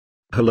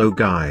Hello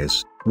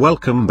guys,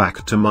 welcome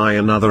back to my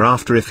another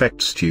After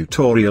Effects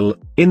tutorial.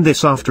 In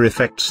this After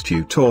Effects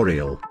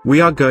tutorial, we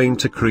are going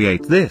to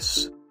create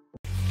this.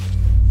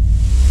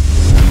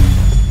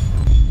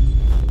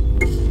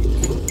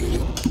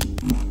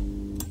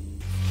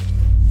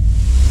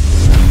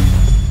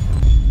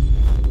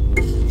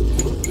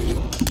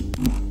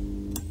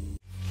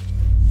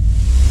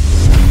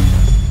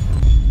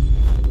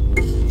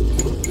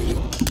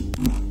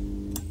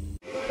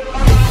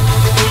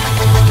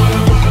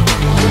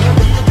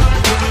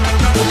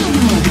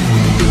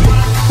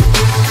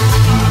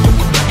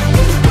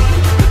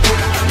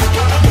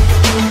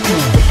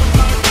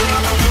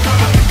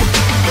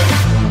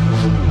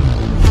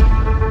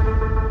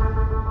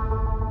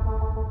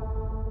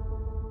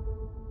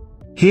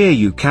 Here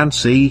you can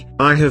see,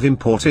 I have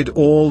imported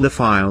all the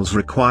files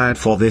required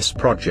for this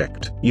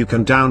project. You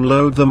can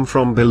download them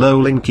from below,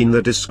 link in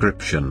the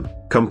description.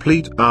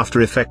 Complete After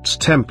Effects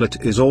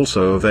template is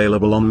also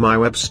available on my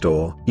web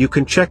store. You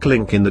can check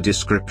link in the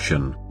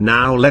description.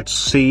 Now let's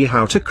see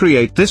how to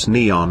create this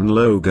neon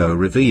logo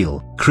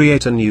reveal.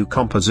 Create a new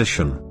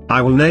composition.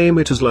 I will name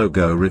it as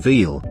logo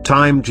reveal.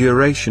 Time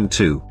duration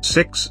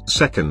 6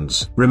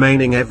 seconds.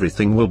 Remaining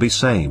everything will be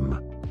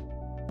same.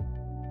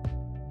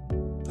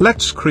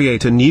 Let's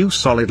create a new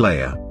solid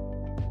layer.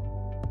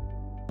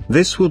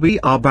 This will be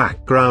our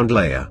background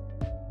layer.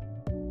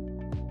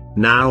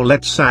 Now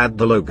let's add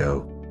the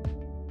logo.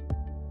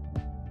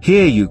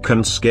 Here you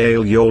can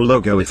scale your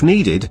logo if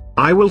needed.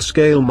 I will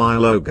scale my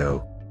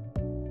logo.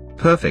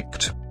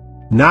 Perfect.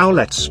 Now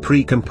let's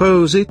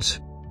pre-compose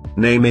it.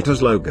 Name it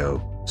as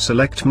logo.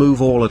 Select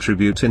move all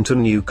attribute into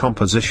new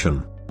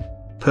composition.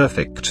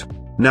 Perfect.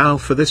 Now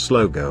for this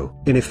logo,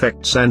 in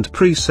effects and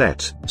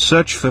preset,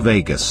 search for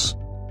Vegas.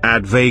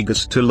 Add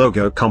Vegas to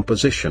logo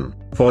composition.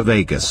 For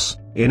Vegas,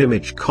 in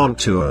image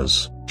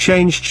contours,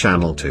 change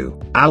channel to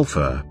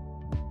alpha.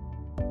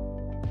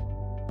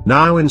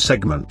 Now in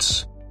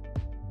segments,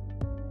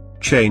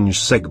 change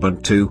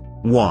segment to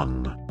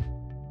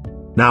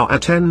 1. Now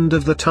at end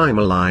of the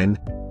timeline,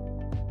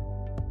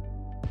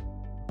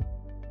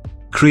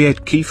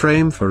 create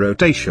keyframe for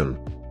rotation.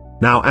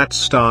 Now at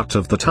start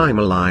of the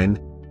timeline,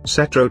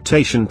 set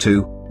rotation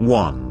to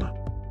 1.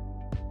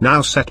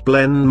 Now set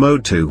blend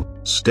mode to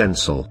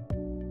stencil.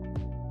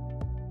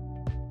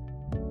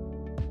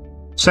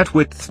 Set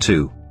width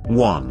to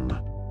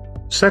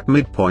 1. Set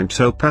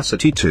midpoint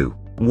opacity to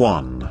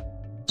 1.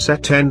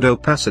 Set end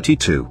opacity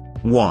to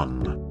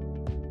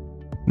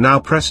 1. Now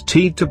press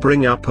T to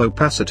bring up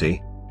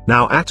opacity.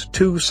 Now at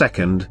 2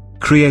 second,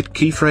 create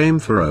keyframe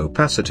for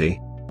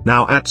opacity.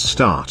 Now at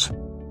start,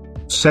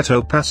 set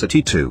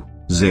opacity to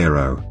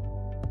 0.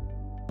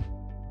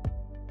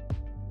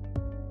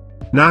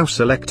 Now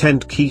select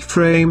end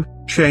keyframe,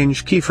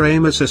 change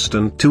keyframe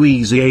assistant to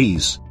easy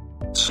ease.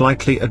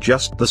 Slightly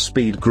adjust the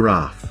speed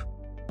graph.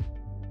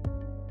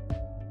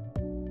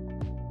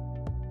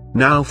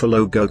 Now for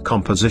logo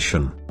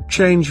composition,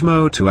 change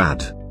mode to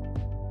add.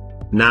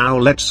 Now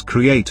let's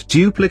create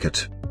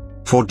duplicate.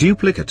 For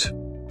duplicate,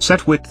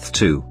 set width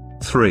to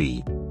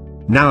 3.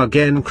 Now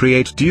again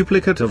create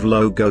duplicate of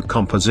logo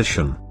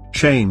composition,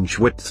 change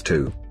width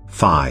to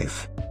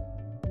 5.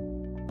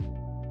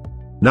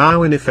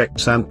 Now in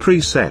effects and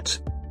preset,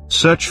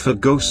 search for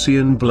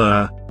Gaussian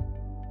blur.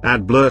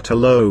 Add blur to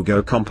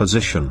logo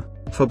composition.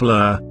 For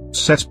blur,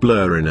 set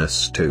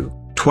blurriness to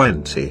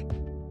 20.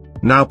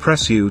 Now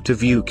press U to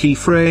view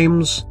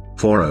keyframes.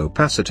 For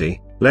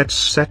opacity, let's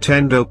set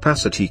end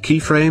opacity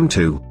keyframe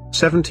to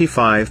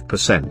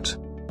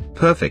 75%.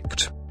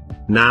 Perfect.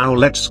 Now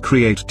let's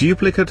create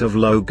duplicate of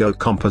logo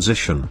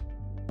composition.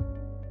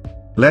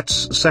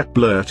 Let's set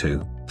blur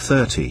to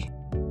 30.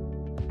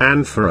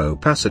 And for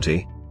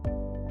opacity,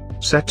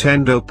 set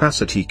end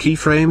opacity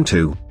keyframe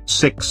to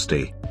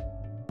 60.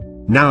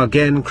 Now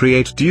again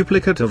create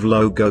duplicate of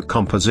logo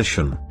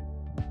composition.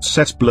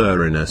 Set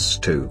blurriness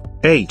to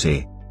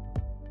 80.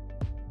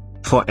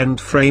 For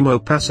end frame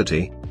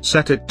opacity,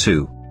 set it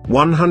to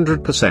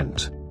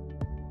 100%.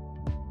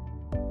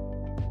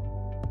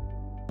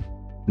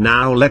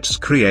 Now let's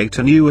create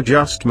a new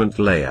adjustment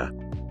layer.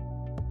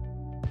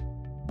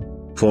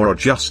 For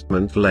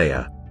adjustment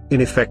layer,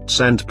 in effects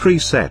and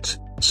preset,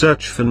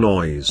 search for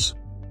noise.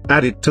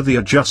 Add it to the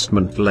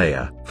adjustment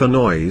layer. For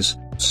noise,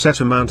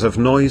 set amount of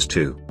noise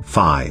to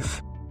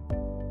 5.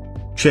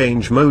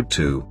 Change mode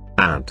to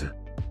add.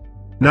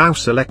 Now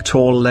select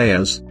all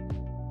layers.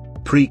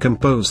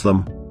 Pre-compose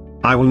them.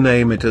 I will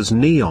name it as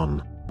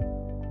neon.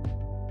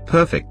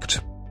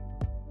 Perfect.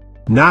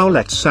 Now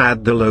let's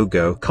add the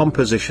logo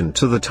composition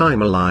to the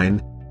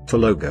timeline. For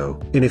logo,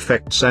 in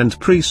effects and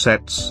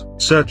presets,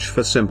 search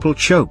for simple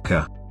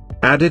choker.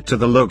 Add it to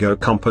the logo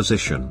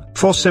composition.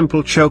 For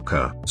simple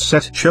choker,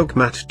 set choke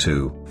matte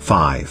to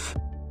 5.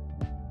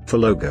 For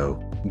logo,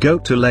 go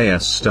to layer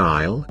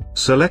style,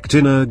 select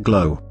inner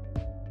glow.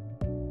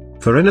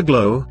 For inner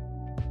glow,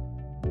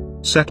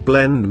 set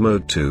blend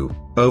mode to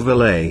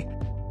overlay.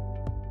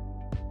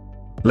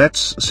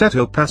 Let's set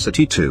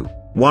opacity to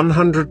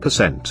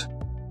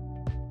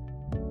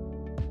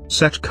 100%.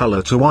 Set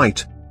color to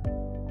white.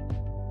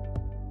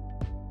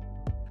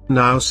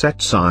 Now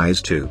set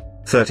size to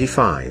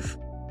 35.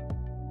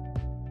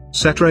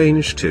 Set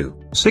range to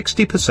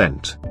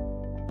 60%.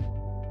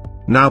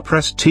 Now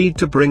press T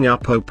to bring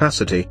up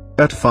opacity,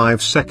 at 5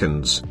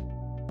 seconds.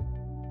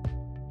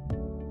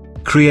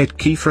 Create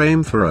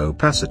keyframe for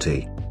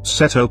opacity,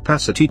 set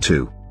opacity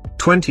to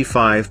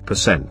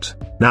 25%.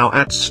 Now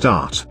at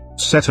start,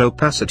 set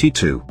opacity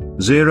to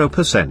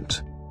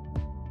 0%.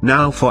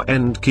 Now for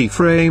end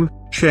keyframe,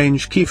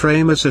 change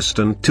keyframe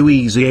assistant to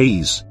easy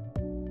ease.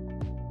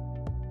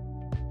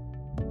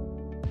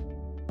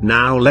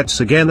 Now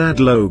let's again add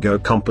logo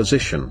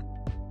composition.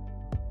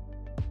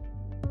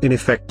 In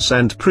Effects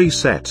and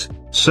Preset,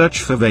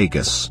 search for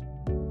Vegas.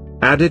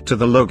 Add it to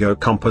the logo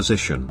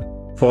composition.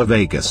 For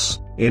Vegas,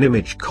 in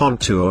Image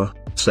Contour,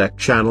 set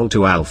Channel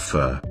to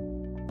Alpha.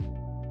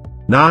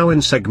 Now in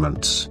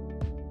Segments,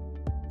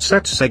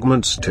 set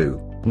Segments to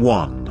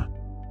 1.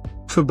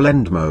 For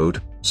Blend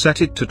Mode,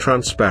 set it to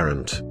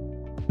Transparent.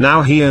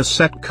 Now here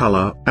set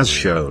Color as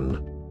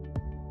shown.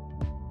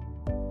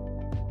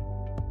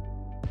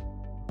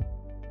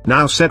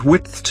 Now set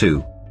Width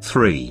to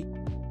 3.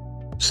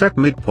 Set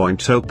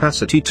Midpoint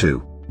Opacity to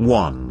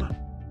 1.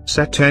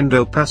 Set End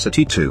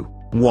Opacity to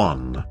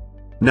 1.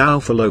 Now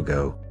for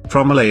Logo,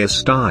 from Layer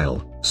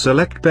Style,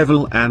 select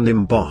Bevel and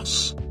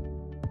Emboss.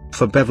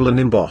 For Bevel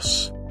and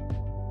Emboss,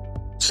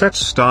 set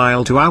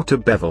Style to Outer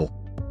Bevel.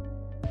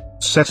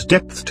 Set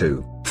Depth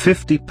to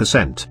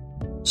 50%.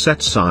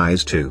 Set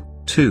Size to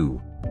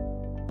 2.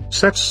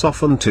 Set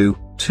Soften to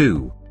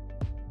 2.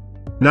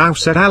 Now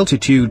set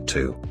Altitude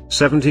to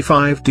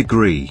 75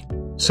 degree.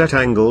 Set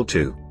Angle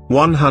to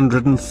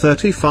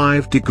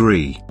 135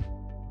 degree.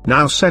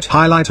 Now set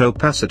Highlight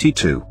Opacity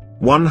to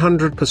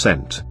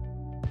 100%.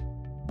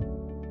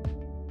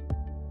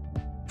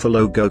 For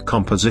Logo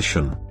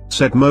Composition,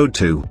 set Mode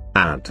to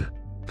Add.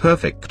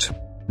 Perfect.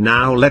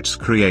 Now let's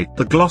create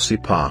the glossy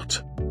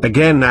part.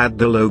 Again add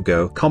the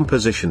logo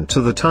composition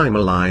to the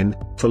timeline.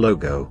 For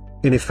Logo,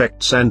 in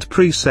Effects and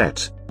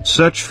Preset,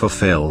 search for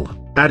Fill,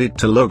 add it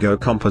to Logo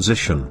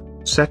Composition,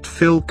 set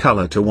Fill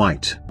Color to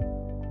White.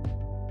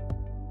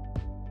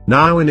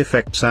 Now in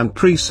Effects and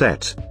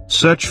Preset,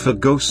 search for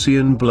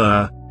Gaussian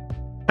Blur.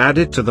 Add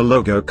it to the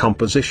logo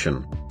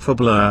composition. For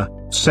Blur,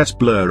 set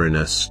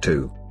Blurriness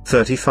to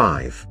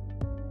 35.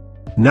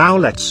 Now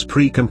let's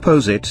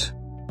pre-compose it.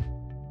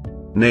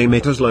 Name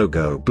it as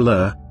Logo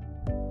Blur.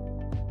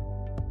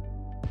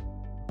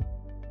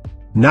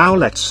 Now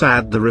let's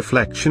add the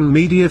reflection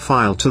media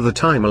file to the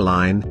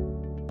timeline.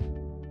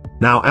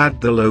 Now add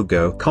the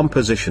logo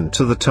composition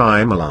to the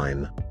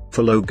timeline.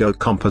 For Logo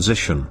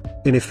Composition,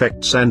 in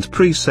Effects and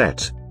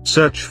Preset,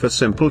 search for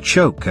Simple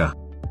Choker.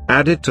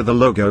 Add it to the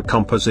logo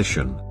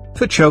composition.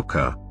 For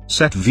Choker,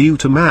 set View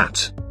to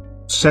Matte.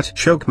 Set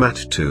Choke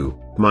Matte to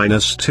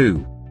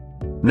 -2.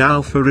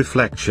 Now for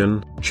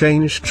Reflection,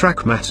 change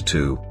Track Matte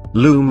to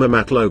Luma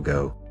Matte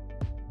Logo.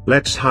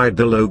 Let's hide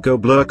the logo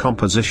blur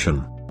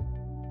composition.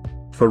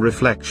 For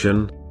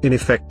Reflection, in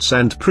Effects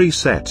and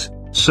Preset,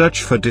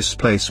 search for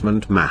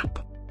Displacement Map.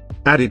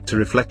 Add it to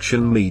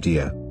Reflection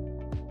Media.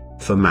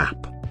 For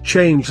Map,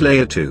 change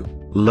Layer to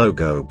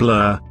Logo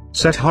Blur,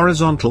 set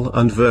Horizontal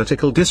and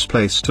Vertical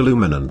Displace to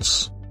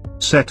Luminance.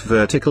 Set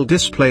Vertical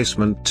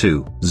Displacement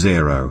to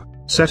 0,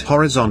 set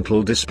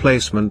Horizontal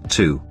Displacement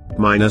to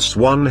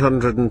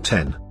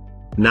 -110.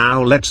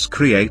 Now let's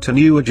create a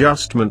new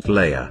adjustment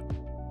layer.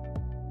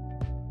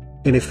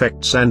 In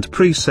Effects and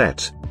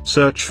Preset,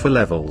 search for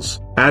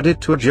Levels, add it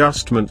to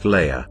Adjustment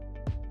Layer.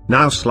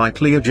 Now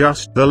slightly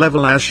adjust the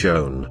level as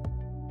shown.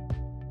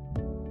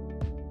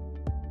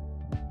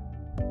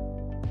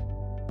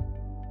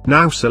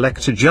 Now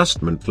select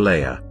Adjustment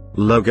Layer,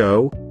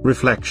 Logo,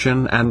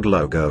 Reflection and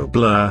Logo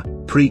Blur,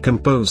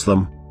 pre-compose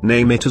them,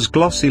 name it as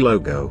Glossy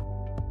Logo.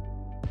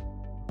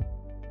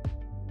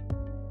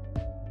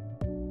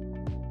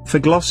 For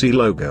Glossy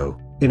Logo,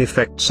 in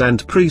Effects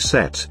and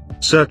Preset,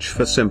 search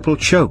for Simple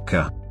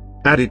Choker.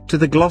 Add it to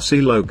the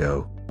Glossy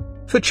Logo.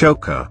 For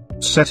Choker,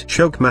 set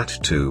Choke Matte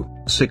to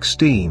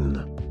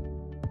 16.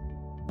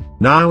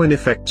 Now in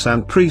Effects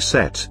and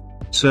Preset,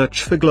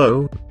 search for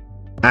Glow.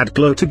 Add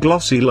Glow to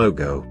Glossy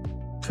Logo.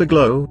 For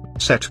Glow,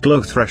 set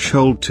Glow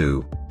Threshold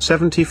to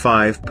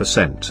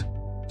 75%.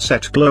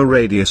 Set Glow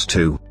Radius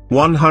to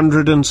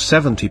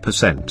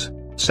 170%.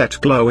 Set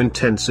Glow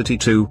Intensity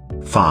to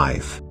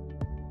 5.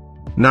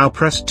 Now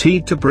press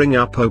T to bring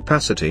up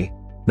opacity.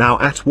 Now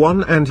at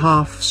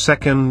 1.5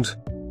 second,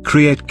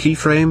 create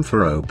keyframe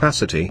for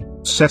opacity,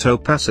 set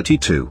opacity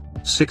to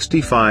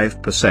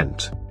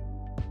 65%.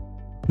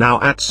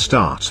 Now at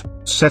start,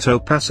 set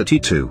opacity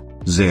to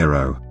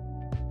 0.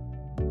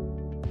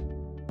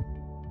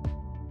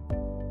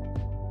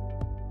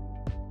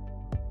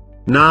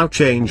 Now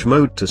change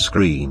mode to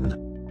screen.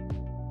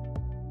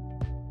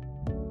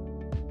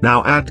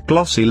 Now add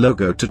glossy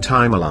logo to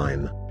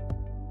timeline.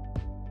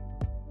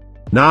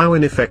 Now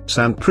in Effects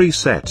and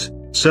Preset,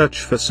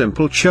 search for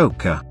Simple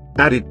Choker,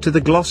 add it to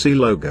the glossy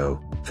logo.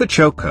 For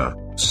Choker,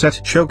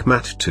 set Choke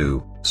Matte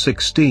to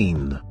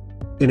 16.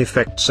 In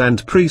Effects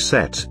and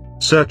Preset,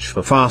 search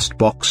for Fast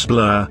Box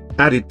Blur,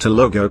 add it to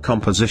Logo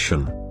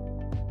Composition.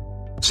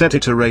 Set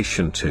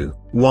iteration to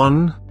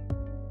 1.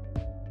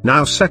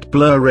 Now set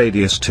blur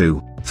radius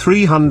to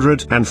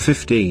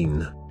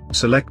 315.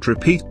 Select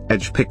repeat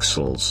edge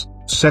pixels,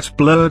 set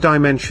blur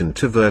dimension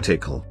to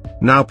vertical.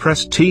 Now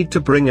press T to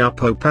bring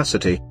up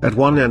opacity at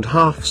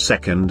 1.5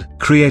 seconds.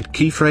 Create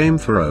keyframe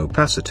for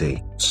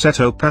opacity,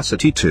 set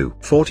opacity to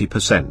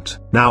 40%.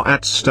 Now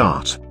at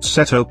start,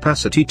 set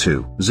opacity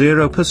to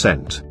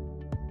 0%.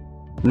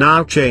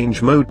 Now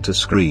change mode to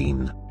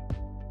screen.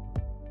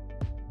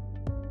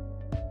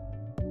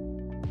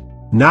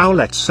 Now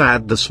let's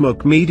add the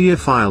smoke media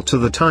file to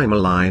the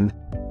timeline.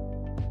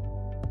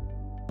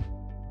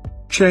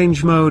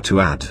 Change mode to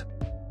add.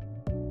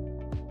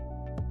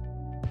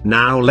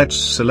 Now let's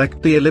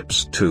select the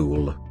ellipse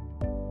tool.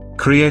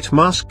 Create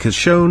mask as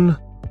shown.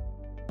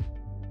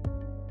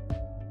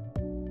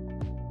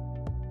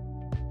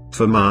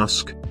 For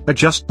mask,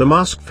 adjust the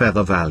mask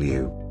feather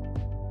value.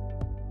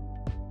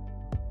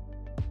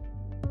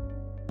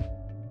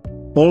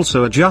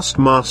 Also adjust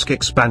mask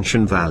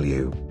expansion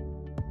value.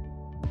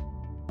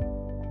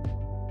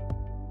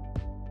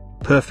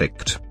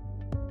 Perfect.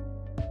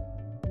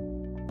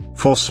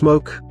 For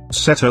smoke,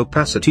 set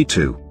opacity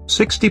to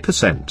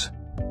 60%.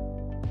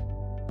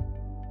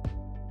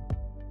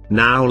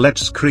 Now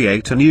let's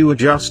create a new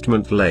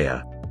adjustment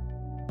layer.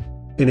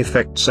 In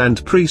Effects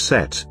and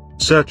Preset,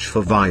 search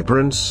for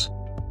Vibrance.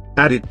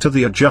 Add it to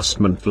the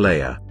adjustment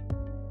layer.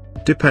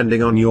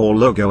 Depending on your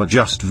logo,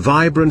 adjust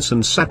vibrance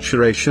and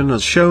saturation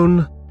as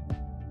shown.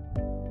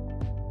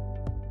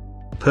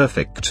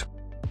 Perfect.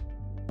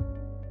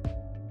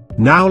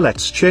 Now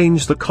let's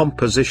change the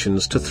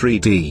compositions to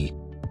 3D.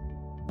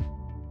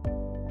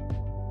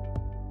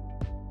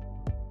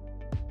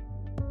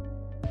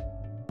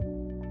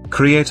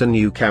 Create a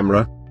new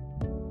camera.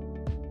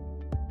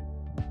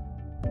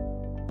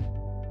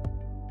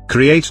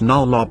 Create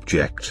null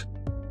object.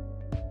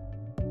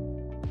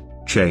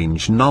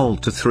 Change null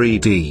to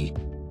 3D.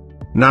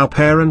 Now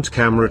parent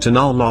camera to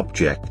null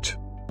object.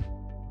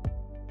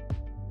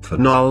 For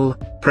null,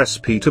 press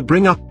P to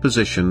bring up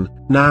position.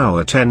 Now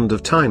at end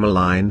of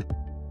timeline.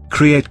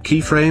 Create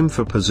keyframe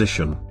for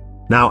position.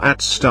 Now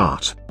at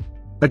start.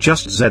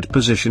 Adjust Z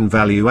position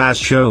value as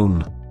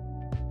shown.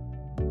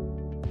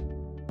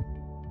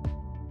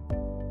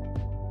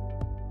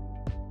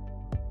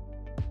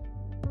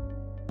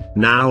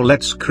 Now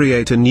let's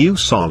create a new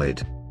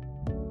solid.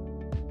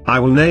 I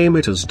will name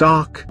it as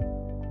dark.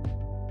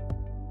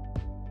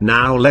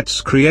 Now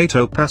let's create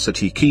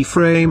opacity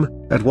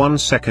keyframe. At 1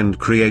 second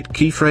create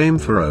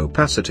keyframe for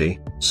opacity,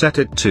 set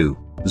it to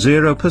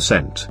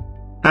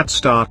 0%. At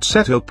start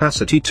set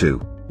opacity to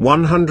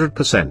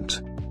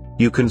 100%.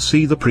 You can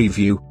see the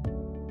preview.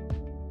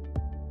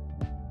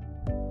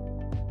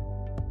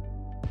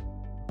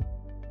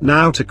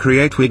 Now to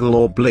create wiggle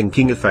or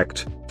blinking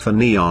effect, for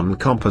neon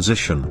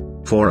composition.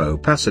 For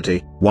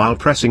opacity, while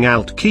pressing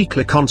Alt key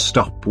click on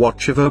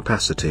stopwatch of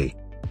opacity.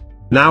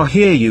 Now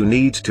here you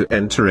need to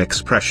enter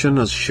expression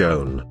as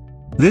shown.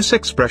 This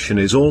expression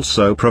is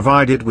also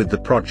provided with the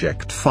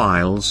project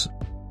files.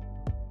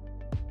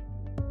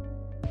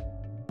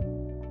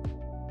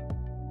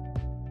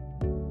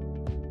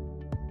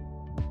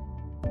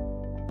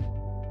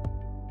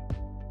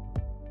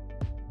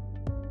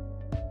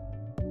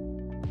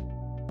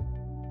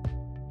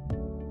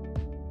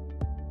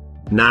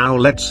 Now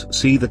let's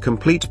see the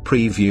complete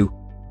preview.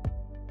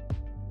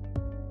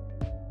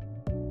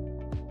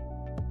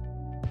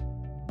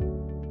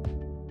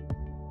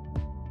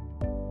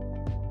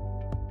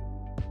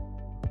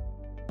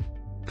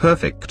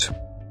 Perfect.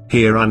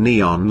 Here our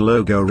neon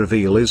logo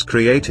reveal is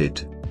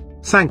created.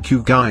 Thank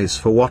you guys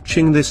for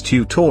watching this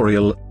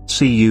tutorial.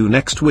 See you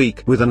next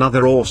week with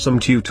another awesome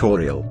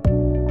tutorial.